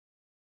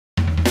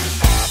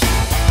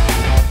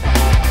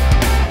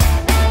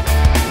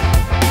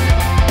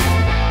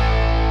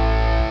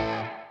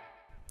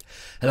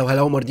Hello,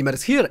 hello,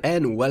 Mordimer's here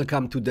and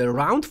welcome to the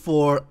round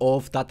 4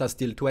 of TATA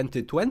Steel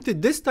 2020.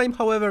 This time,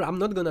 however, I'm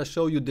not gonna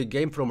show you the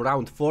game from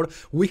round 4.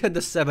 We had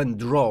the 7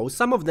 draws.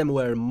 Some of them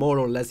were more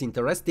or less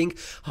interesting.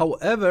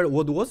 However,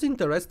 what was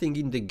interesting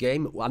in the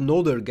game,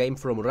 another game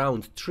from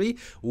round 3,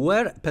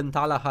 where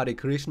Pentala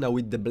Harikrishna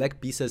with the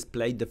black pieces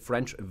played the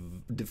French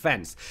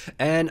defense.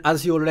 And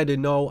as you already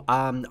know,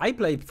 I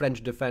played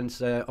French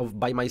defense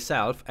by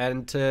myself,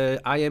 and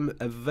I am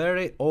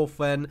very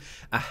often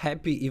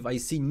happy if I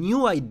see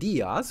new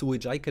ideas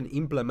which I can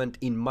implement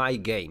in my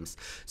games.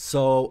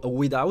 So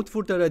without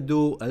further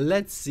ado,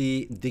 let's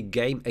see the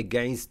game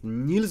against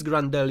Nils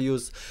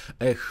Grandelius,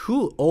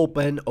 who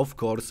opened, of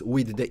course,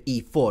 with the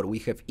e4. We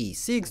have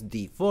e6,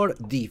 d4,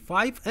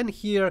 d5, and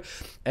here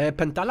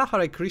Pentala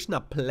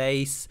Harikrishna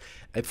plays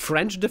a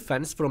French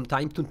defense from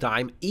time to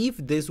time. If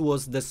this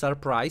was the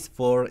surprise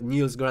for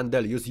Nils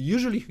Grandelius,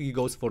 usually he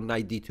goes for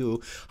knight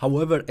d2.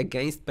 However,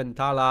 against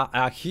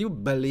Pentala, he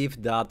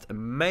believed that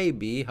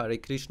maybe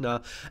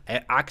Harikrishna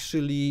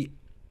actually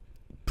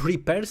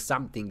prepare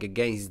something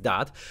against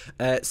that.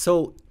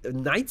 So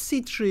knight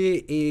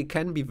c3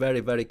 can be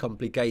very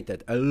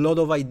complicated. A lot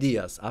of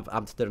ideas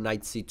after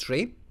knight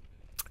c3.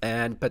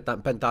 And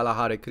Pentala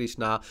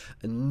Harikrishna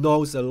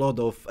knows a lot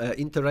of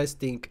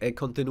interesting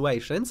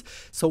continuations.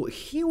 So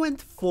he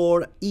went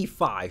for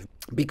e5.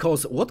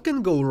 Because what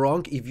can go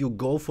wrong if you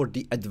go for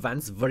the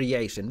advanced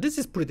variation? This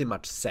is pretty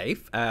much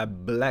safe.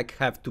 Black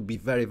have to be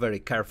very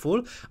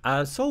careful.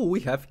 So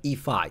we have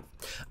e5.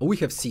 We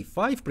have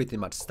c5, pretty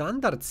much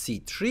standard,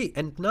 c3,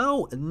 and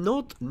now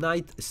not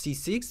knight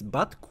c6,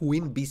 but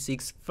queen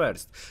b6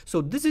 first.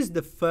 So this is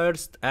the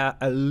first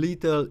a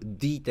little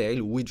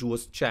detail which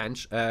was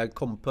changed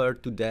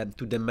compared to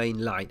the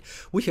main line.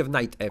 We have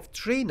knight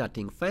f3,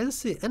 nothing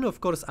fancy, and of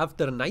course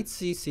after knight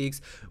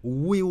c6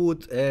 we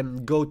would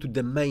go to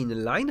the main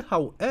line.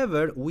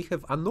 However, we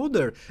have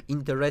another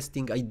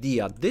interesting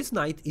idea. This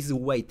knight is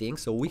waiting,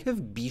 so we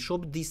have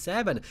bishop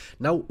d7.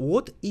 Now,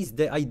 what is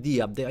the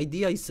idea? The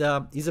idea is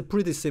a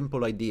pretty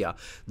simple idea.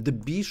 The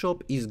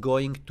bishop is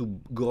going to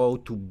go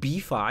to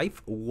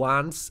b5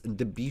 once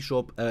the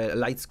bishop,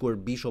 light square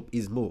bishop,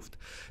 is moved.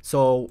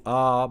 So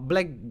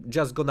black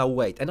just gonna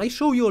wait. And I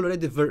show you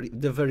already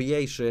the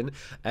variation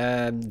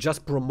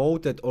just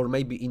promoted or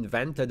maybe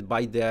invented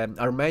by the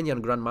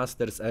Armenian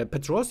grandmasters.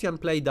 Petrosian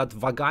played that,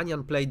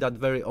 Vaganian played that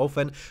very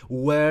often,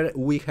 where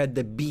we had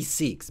the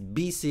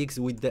b6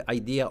 with the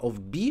idea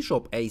of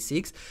bishop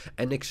a6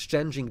 and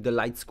exchanging the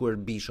light square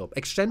bishop.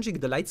 Exchanging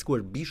the light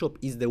square bishop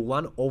is the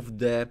one of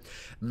the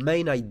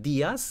main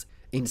ideas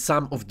in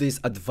some of these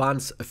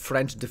advanced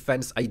French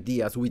defense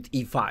ideas with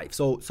e5.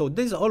 So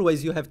this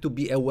always you have to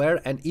be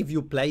aware, and if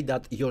you play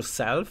that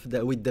yourself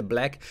with the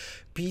black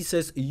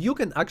pieces, you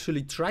can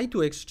actually try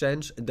to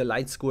exchange the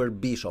light square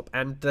bishop,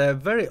 and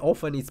very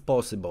often it's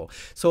possible.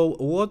 So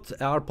what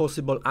are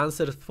possible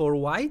answers for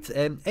white?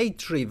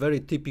 a3, very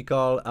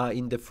typical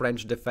in the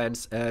French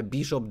defense.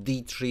 Bishop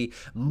d3,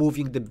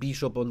 moving the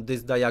bishop on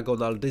this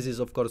diagonal. This is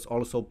of course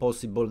also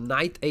possible.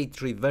 Knight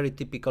a3, very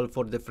typical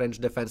for the French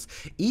defense.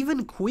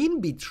 Even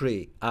queen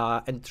b3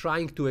 and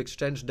trying to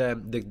exchange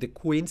the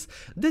queens.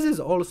 This is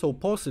also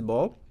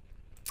possible.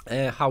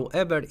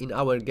 However, in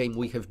our game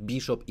we have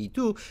bishop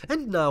e2,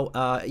 and now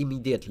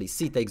immediately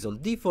c takes on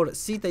d4,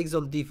 c takes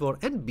on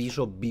d4, and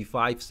bishop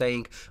b5,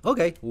 saying,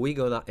 okay, we're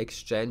gonna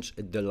exchange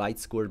the light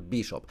square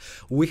bishop.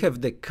 We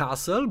have the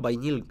castle by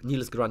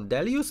Nils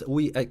Grandelius.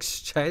 We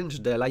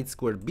exchange the light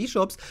square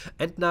bishops,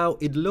 and now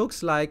it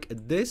looks like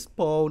this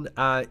pawn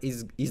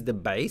is the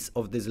base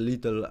of this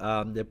little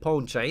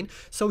pawn chain,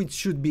 so it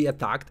should be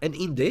attacked, and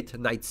indeed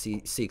knight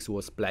c6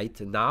 was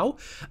played now.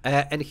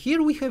 And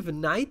here we have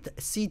knight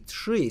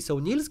c3. So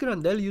Nils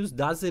Grandelius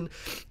doesn't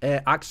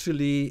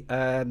actually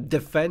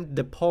defend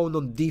the pawn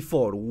on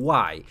d4.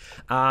 Why?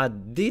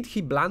 Did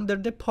he blunder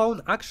the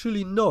pawn?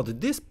 Actually not.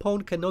 This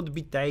pawn cannot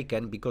be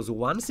taken, because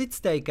once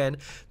it's taken,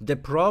 the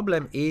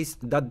problem is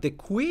that the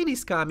queen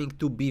is coming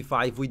to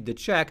b5 with the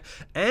check,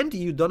 and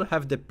you don't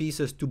have the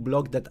pieces to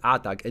block that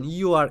attack, and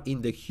you are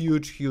in the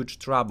huge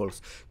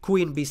troubles.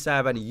 Queen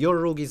b7, your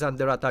rook is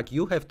under attack,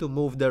 you have to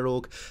move the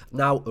rook.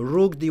 Now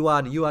rook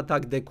d1, you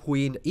attack the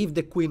queen. If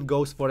the queen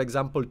goes, for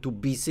example,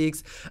 to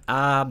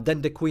b6,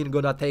 then the queen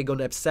gonna take on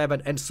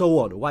f7, and so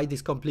on. White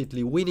is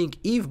completely winning.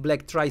 If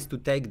black tries to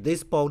take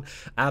this pawn,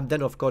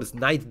 then of course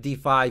knight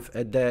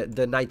d5,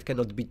 the knight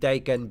cannot be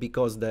taken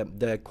because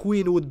the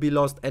queen would be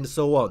lost, and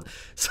so on.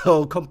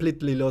 So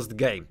completely lost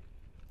game.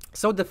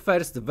 So the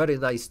first very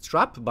nice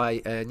trap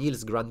by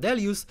Nils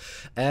Grandelius,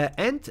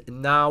 and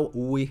now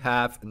we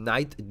have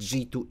knight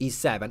g to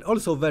e7.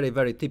 Also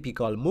very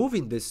typical move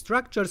in these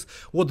structures.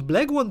 What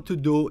black want to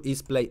do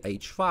is play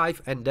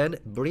h5 and then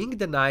bring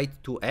the knight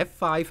to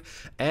f5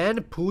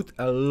 and put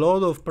a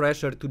lot of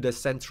pressure to the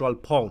central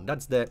pawn.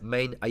 That's the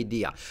main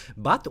idea.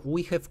 But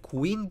we have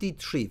queen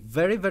d3,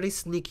 very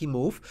sneaky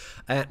move.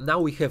 Now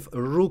we have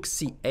rook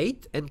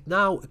c8, and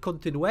now a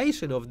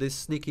continuation of this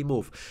sneaky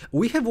move.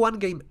 We have one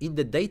game in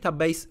the day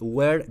database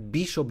where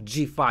bishop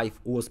g5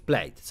 was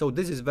played. So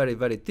this is very,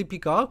 very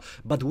typical,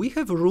 but we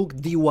have rook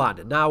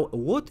d1. Now,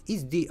 what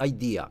is the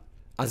idea?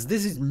 As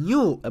this is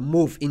new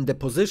move in the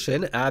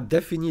position,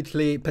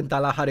 definitely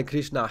Pentala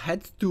Harikrishna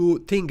had to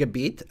think a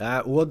bit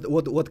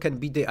what can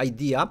be the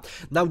idea.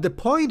 Now the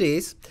point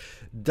is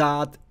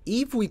that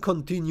if we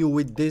continue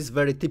with this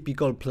very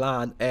typical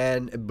plan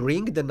and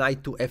bring the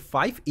knight to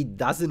f5, it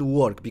doesn't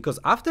work, because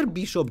after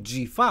bishop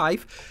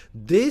g5,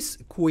 this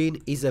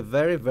queen is a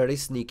very, very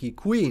sneaky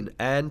queen,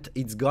 and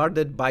it's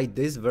guarded by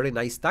this very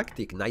nice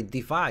tactic, knight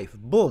d5,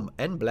 boom,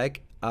 and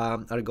black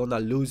are gonna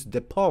lose the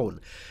pawn.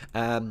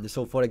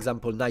 So for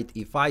example, knight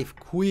e5,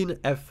 queen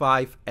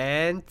f5,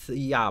 and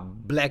yeah,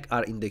 black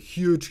are in the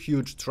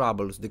huge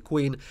troubles. The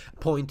queen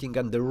pointing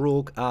at the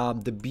rook,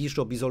 the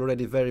bishop is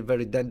already very,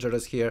 very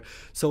dangerous here.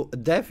 So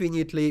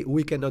definitely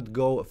we cannot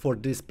go for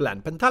this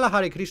plan. Pentala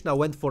Harikrishna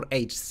went for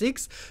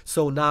h6,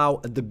 so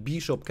now the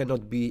bishop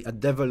cannot be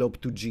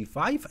developed to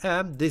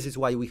g5, this is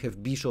why we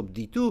have bishop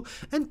d2,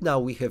 and now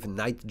we have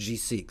knight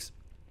g6.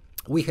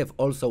 We have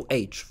also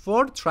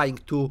h4, trying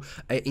to,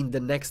 in the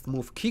next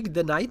move, kick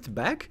the knight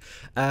back.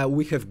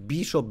 We have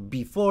bishop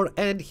b4,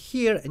 and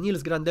here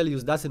Nils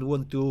Grandelius doesn't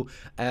want to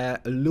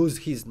lose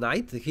his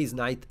knight. His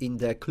knight in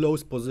the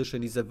close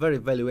position is a very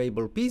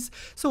valuable piece,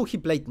 so he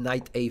played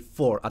knight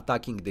a4,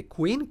 attacking the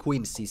queen,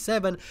 queen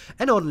c7,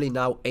 and only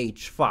now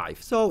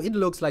h5. So it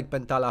looks like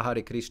Pentala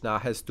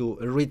Harikrishna has to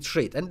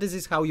retreat, and this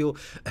is how you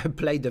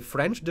play the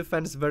French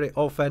defense very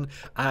often.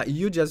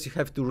 You just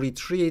have to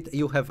retreat,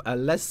 you have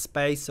less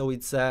space, so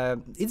it's a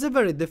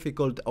very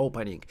difficult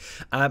opening.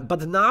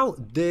 But now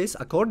this,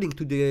 according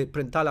to the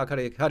Pentala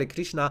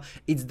Harikrishna,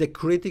 it's the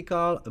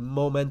critical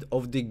moment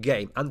of the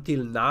game.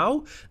 Until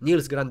now,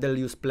 Nils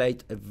Grandelius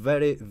played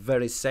very,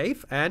 very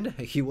safe, and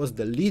he was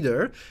the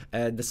leader,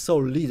 the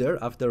sole leader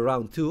after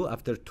round 2,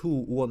 after 2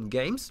 won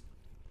games.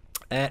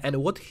 And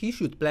what he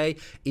should play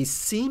is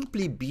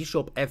simply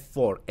bishop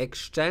f4,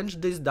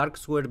 exchange these dark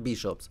square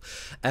bishops.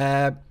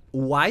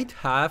 White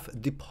have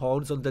the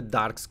pawns on the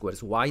dark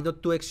squares. Why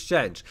not to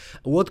exchange?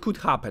 What could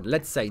happen?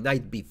 Let's say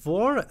knight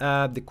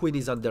b4, the queen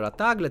is under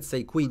attack. Let's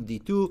say queen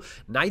d2,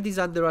 knight is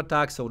under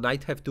attack, so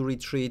knight have to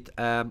retreat.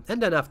 And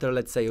then after,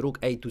 let's say rook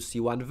a to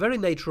c1, very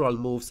natural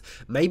moves.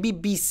 Maybe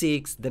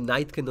b6, the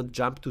knight cannot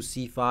jump to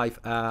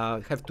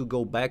c5, have to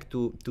go back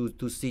to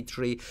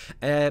c3.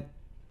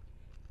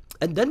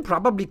 And then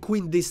probably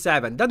queen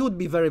d7. That would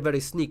be very,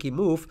 very sneaky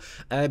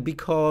move,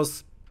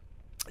 because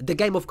the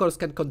game, of course,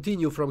 can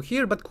continue from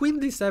here, but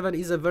queen d7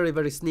 is a very,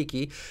 very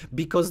sneaky,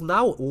 because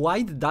now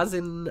white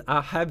doesn't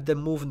have the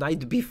move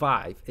knight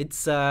b5.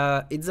 It's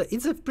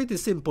a pretty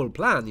simple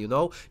plan, you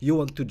know. You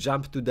want to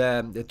jump to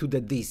the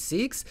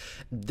d6.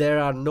 There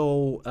are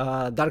no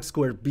dark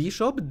square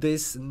bishop.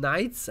 These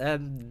knights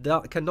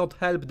cannot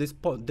help this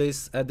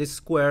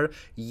square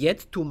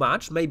yet too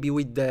much. Maybe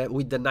with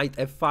the knight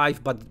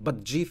f5,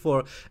 but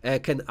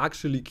g4 can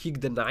actually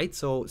kick the knight.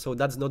 So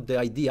that's not the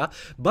idea.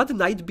 But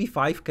knight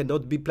b5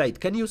 cannot be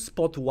played. Can you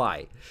spot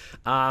why?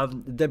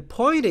 The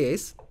point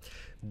is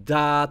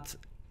that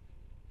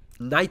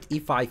knight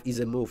e5 is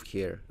a move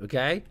here,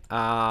 okay,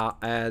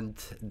 and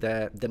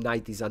the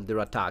knight is under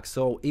attack.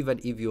 So even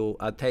if you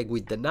take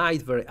with the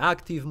knight, very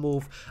active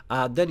move,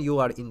 then you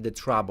are in the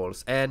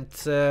troubles. And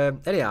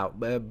anyhow,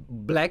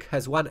 black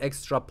has one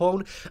extra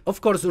pawn. Of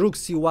course, rook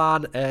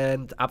c1,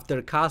 and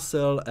after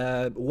castle,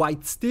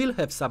 white still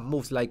have some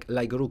moves like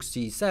rook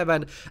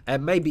c7,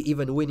 and maybe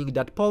even winning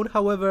that pawn.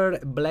 However,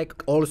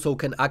 black also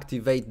can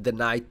activate the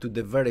knight to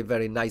the very,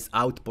 very nice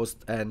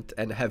outpost and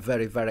have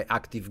very, very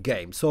active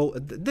game. So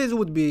this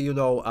would be, you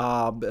know,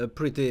 a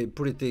pretty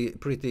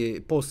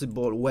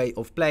possible way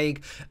of playing.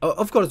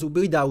 Of course,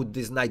 without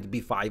this knight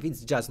b5,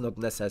 it's just not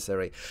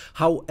necessary.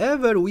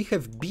 However, we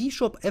have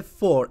bishop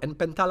f4, and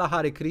Pentala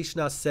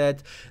Harikrishna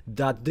said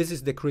that this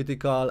is the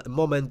critical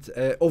moment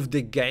of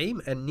the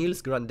game, and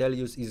Nils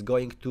Grandelius is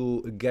going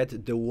to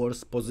get the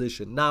worst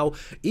position. Now,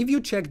 if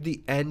you check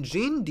the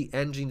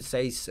engine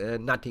says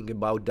nothing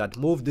about that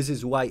move. This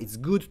is why it's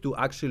good to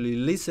actually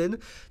listen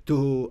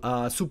to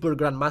super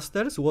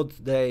grandmasters, what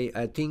they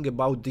think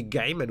about the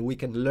game, and we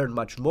can learn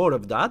much more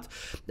of that.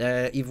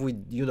 If we,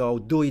 you know,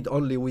 do it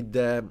only with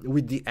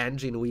the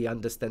engine, we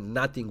understand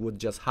nothing would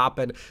just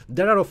happen.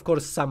 There are, of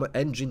course, some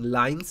engine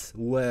lines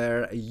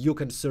where you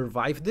can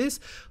survive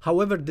this.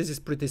 However, this is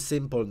pretty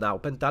simple now.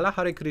 Pentala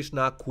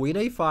Harikrishna, queen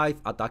a5,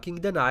 attacking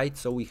the knight,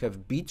 so we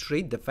have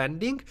b3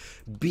 defending,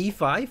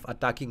 b5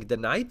 attacking the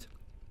knight,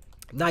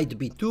 knight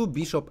b2,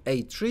 bishop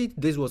a3.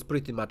 This was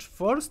pretty much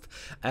forced.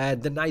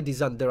 The knight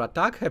is under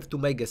attack, have to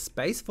make a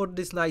space for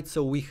this knight,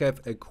 so we have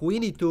a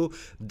queen e2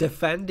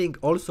 defending,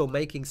 also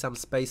making some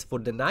space for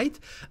the knight,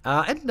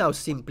 and now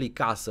simply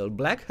castle.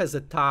 Black has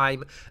a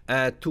time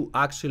to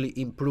actually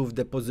improve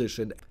the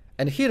position.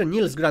 And here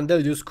Nils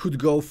Grandelius could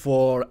go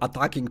for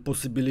attacking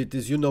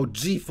possibilities, you know,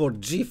 g4,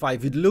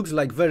 g5. It looks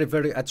like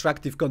very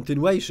attractive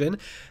continuation.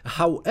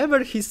 However,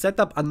 he set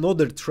up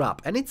another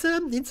trap, and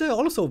it's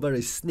also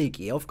very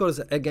sneaky. Of course,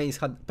 against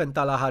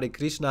Pentala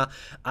Harikrishna,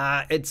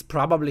 it's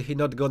probably he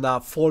not gonna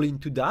fall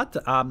into that.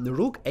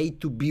 Rook a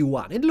to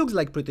b1. It looks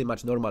like pretty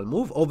much normal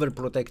move,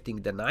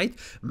 overprotecting the knight.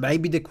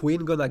 Maybe the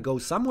queen gonna go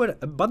somewhere,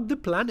 but the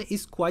plan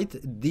is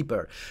quite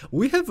deeper.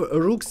 We have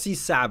rook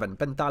c7.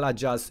 Pentala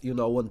just, you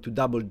know, want to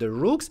double the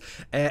rooks,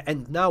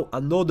 and now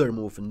another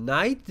move,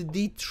 knight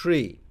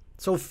d3.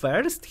 So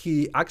first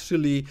he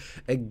actually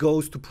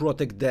goes to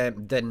protect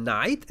the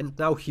knight, and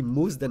now he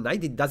moves the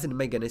knight. It doesn't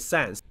make any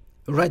sense.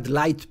 Red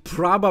light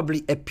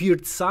probably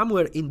appeared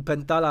somewhere in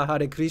Pentala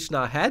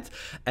Harikrishna head,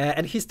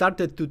 and he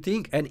started to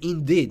think, and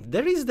indeed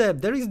there is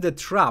the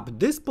trap.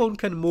 This pawn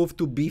can move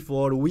to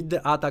b4 with the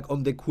attack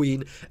on the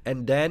queen,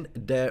 and then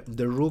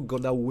the rook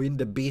gonna win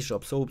the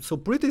bishop. So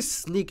pretty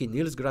sneaky.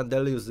 Nils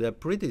Grandelius, a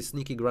pretty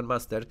sneaky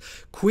grandmaster.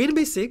 Queen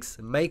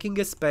b6, making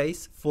a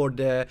space for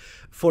the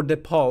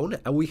pawn,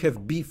 and we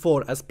have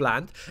b4 as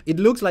planned. It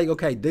looks like,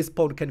 okay, this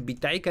pawn can be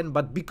taken,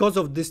 but because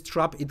of this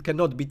trap it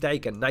cannot be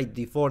taken. Knight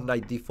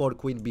d4,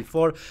 queen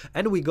b4,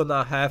 and we're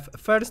gonna have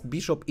first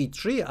bishop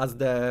e3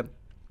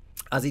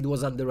 as it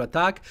was under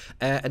attack,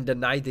 and the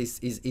knight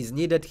is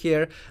needed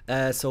here,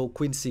 so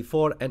queen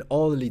c4, and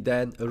only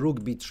then rook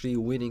b3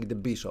 winning the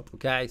bishop.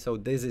 Okay, so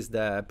this is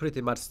the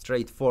pretty much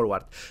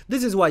straightforward.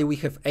 This is why we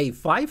have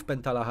a5.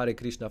 Pentala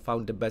Harikrishna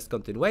found the best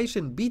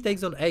continuation. B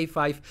takes on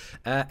a5,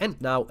 and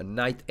now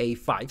knight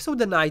a5. So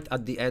the knight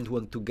at the end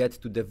want to get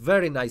to the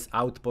very nice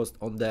outpost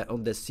on the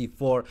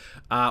c4,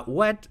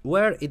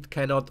 where it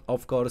cannot,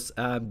 of course,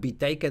 be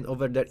taken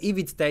over there. If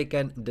it's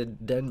taken,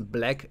 then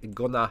black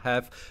gonna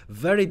have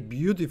very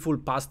beautiful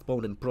passed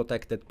pawn and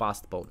protected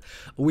passed pawn.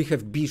 We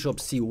have bishop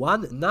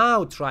c1,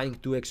 now trying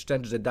to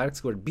exchange the dark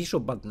square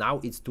bishop, but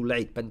now it's too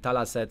late.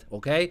 Pentala said,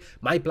 okay,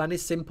 my plan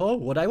is simple.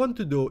 What I want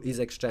to do is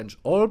exchange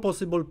all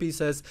possible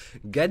pieces,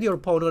 get your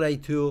pawn on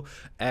a2,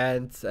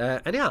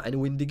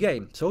 and win the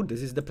game. So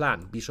this is the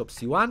plan. Bishop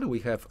c1, we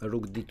have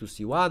rook d2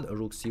 c1,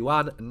 rook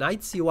c1,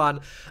 knight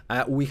c1,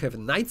 we have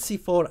knight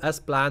c4 as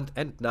planned,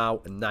 and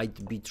now knight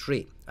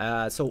b3.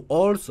 So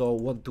also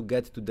want to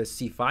get to the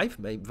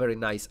c5, very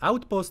nice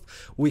outpost.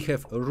 We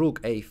have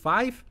rook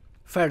a5.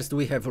 First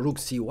we have rook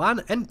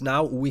c1, and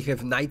now we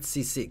have knight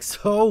c6.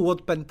 So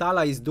what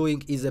Pentala is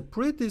doing is a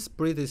pretty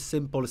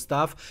simple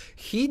stuff.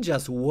 He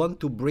just want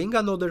to bring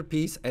another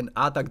piece and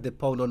attack the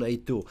pawn on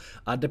a2.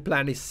 The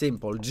plan is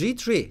simple.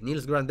 g3.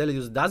 Nils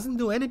Grandelius doesn't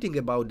do anything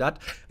about that.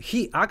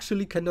 He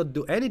actually cannot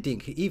do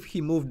anything. If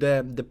he moved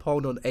the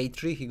pawn on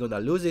a3, he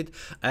gonna lose it.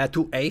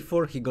 To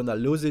a4, he gonna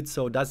lose it.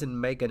 So doesn't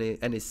make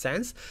any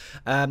sense.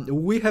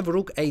 We have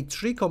rook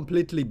a3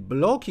 completely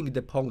blocking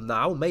the pawn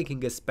now,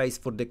 making a space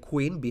for the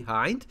queen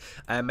behind.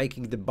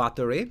 Making the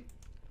battery.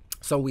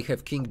 So we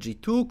have king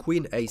g2,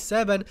 queen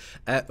a7,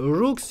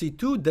 rook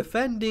c2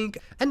 defending,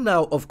 and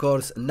now of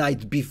course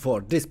knight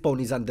b4. This pawn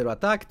is under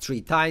attack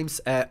 3 times,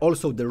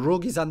 also the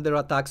rook is under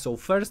attack, so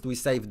first we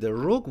save the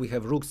rook, we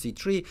have rook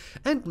c3,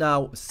 and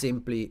now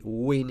simply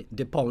win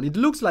the pawn. It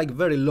looks like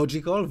very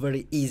logical,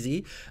 very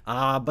easy,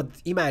 but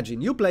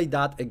imagine you play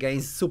that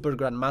against super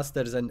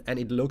grandmasters and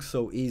it looks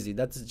so easy.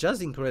 That's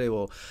just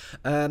incredible.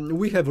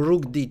 We have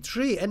rook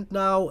d3, and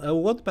now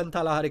what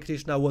Pentala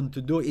Harikrishna want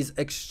to do is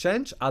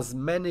exchange as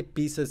many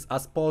pieces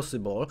as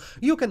possible.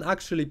 You can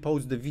actually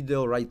pause the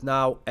video right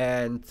now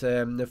and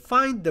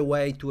find the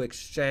way to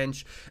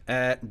exchange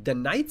the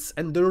knights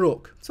and the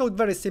rook. So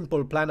very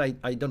simple plan.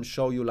 I don't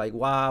show you like,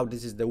 wow,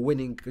 this is the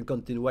winning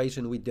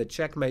continuation with the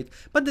checkmate,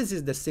 but this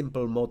is the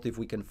simple motive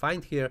we can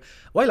find here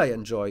while I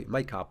enjoy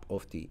my cup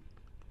of tea.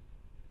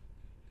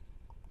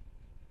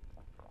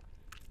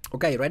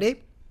 Okay,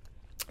 ready?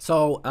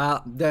 So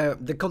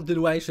the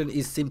continuation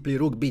is simply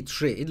rook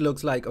b3. It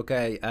looks like,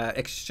 okay,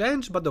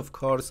 exchange, but of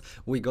course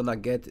we're gonna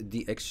get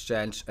the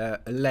exchange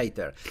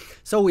later.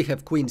 So we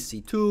have queen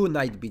c2,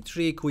 knight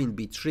b3, queen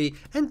b3,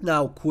 and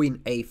now queen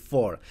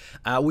a4.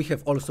 We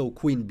have also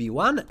queen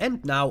b1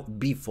 and now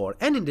b4.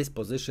 And in this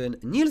position,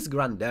 Nils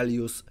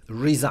Grandelius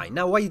resigned.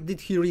 Now why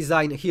did he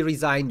resign? He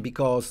resigned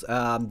because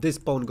this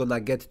pawn gonna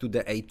get to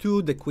the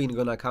a2, the queen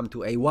gonna come to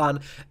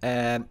a1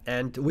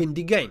 and win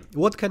the game.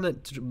 What can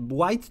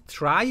white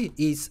try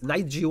is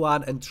knight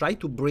g1 and try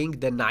to bring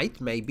the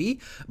knight maybe,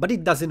 but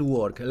it doesn't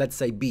work. Let's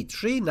say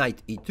b3,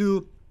 knight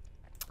e2,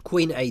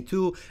 queen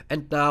a2,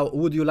 and now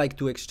would you like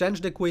to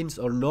exchange the queens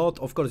or not?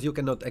 Of course you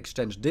cannot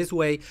exchange this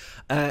way.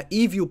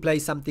 If you play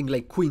something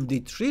like queen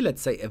d3,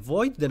 let's say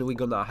avoid, then we're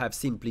gonna have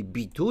simply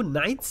b2,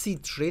 knight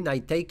c3,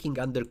 knight taking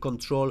under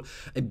control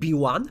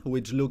b1,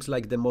 which looks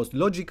like the most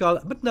logical,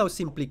 but now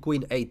simply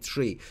queen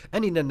a3,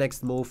 and in the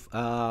next move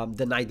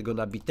the knight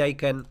gonna be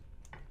taken.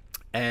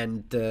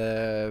 and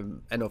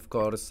of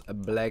course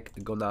black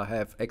gonna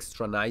have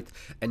extra knight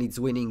and it's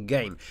winning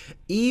game.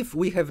 If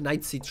we have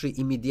knight c3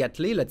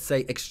 immediately, let's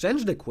say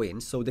exchange the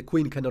queen, so the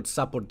queen cannot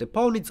support the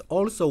pawn, it's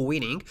also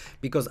winning,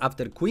 because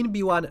after queen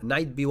b1,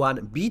 knight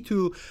b1,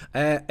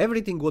 b2,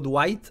 everything what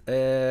white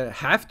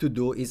have to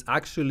do is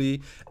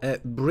actually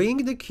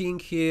bring the king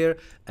here,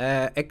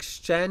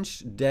 exchange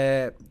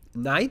the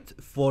knight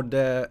for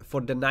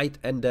the knight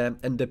and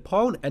the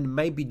pawn, and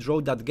maybe draw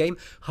that game.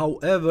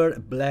 However,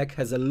 black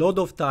has a lot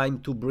of time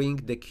to bring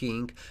the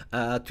king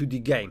to the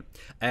game,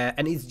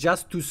 and it's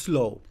just too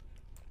slow.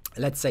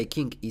 Let's say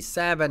king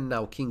e7,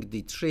 now king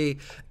d3,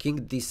 king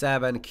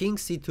d7, king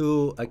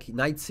c2,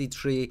 knight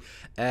c3,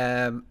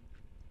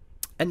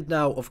 and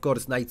now, of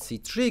course, knight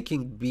c3,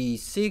 king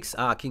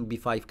b6, king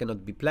b5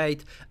 cannot be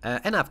played,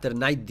 and after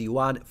knight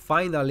d1,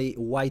 finally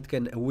white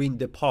can win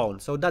the pawn.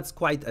 So that's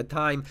quite a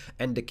time,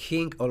 and the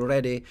king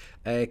already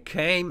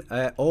came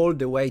all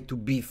the way to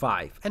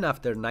b5. And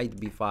after knight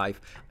b5,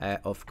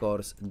 of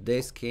course,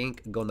 this king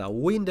gonna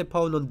win the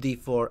pawn on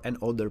d4 and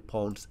other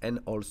pawns, and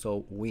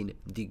also win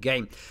the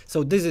game.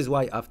 So this is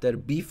why after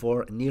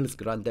b4, Nils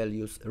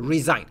Grandelius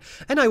resigned.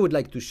 And I would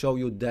like to show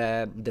you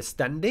the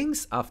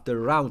standings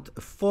after round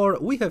 4.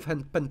 We have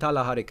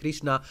Pentala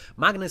Harikrishna,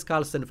 Magnus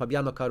Carlsen,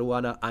 Fabiano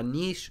Caruana,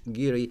 Anish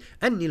Giri,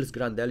 and Nils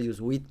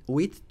Grandelius with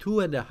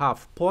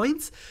 2.5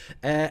 points,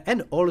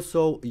 and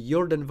also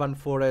Jordan Van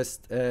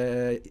Forest,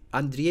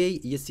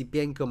 Andrzej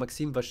Jesipienko,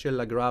 Maxim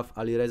Vasil-Lagrave,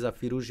 Alireza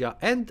Firuzia,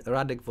 and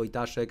Radek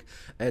Wojtaszek,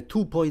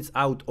 2 points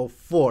out of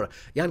 4.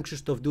 Jan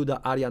Krzysztof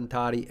Duda, Arjan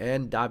Tari,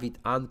 and David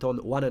Anton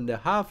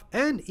 1.5,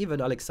 and even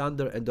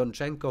Alexander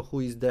Donchenko, who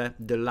is the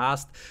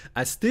last,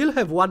 still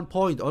have 1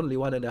 point, only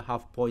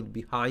 1.5 point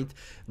behind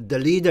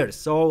the leader.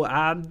 So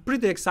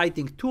pretty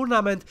exciting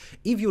tournament.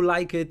 If you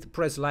like it,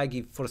 press like.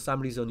 If for some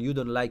reason you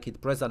don't like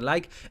it, press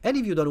unlike. And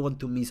if you don't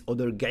want to miss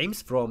other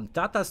games from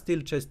TATA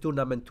Steel Chess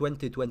Tournament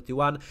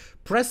 2021,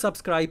 press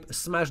subscribe,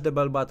 smash the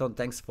bell button.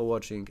 Thanks for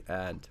watching,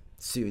 and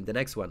see you in the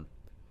next one.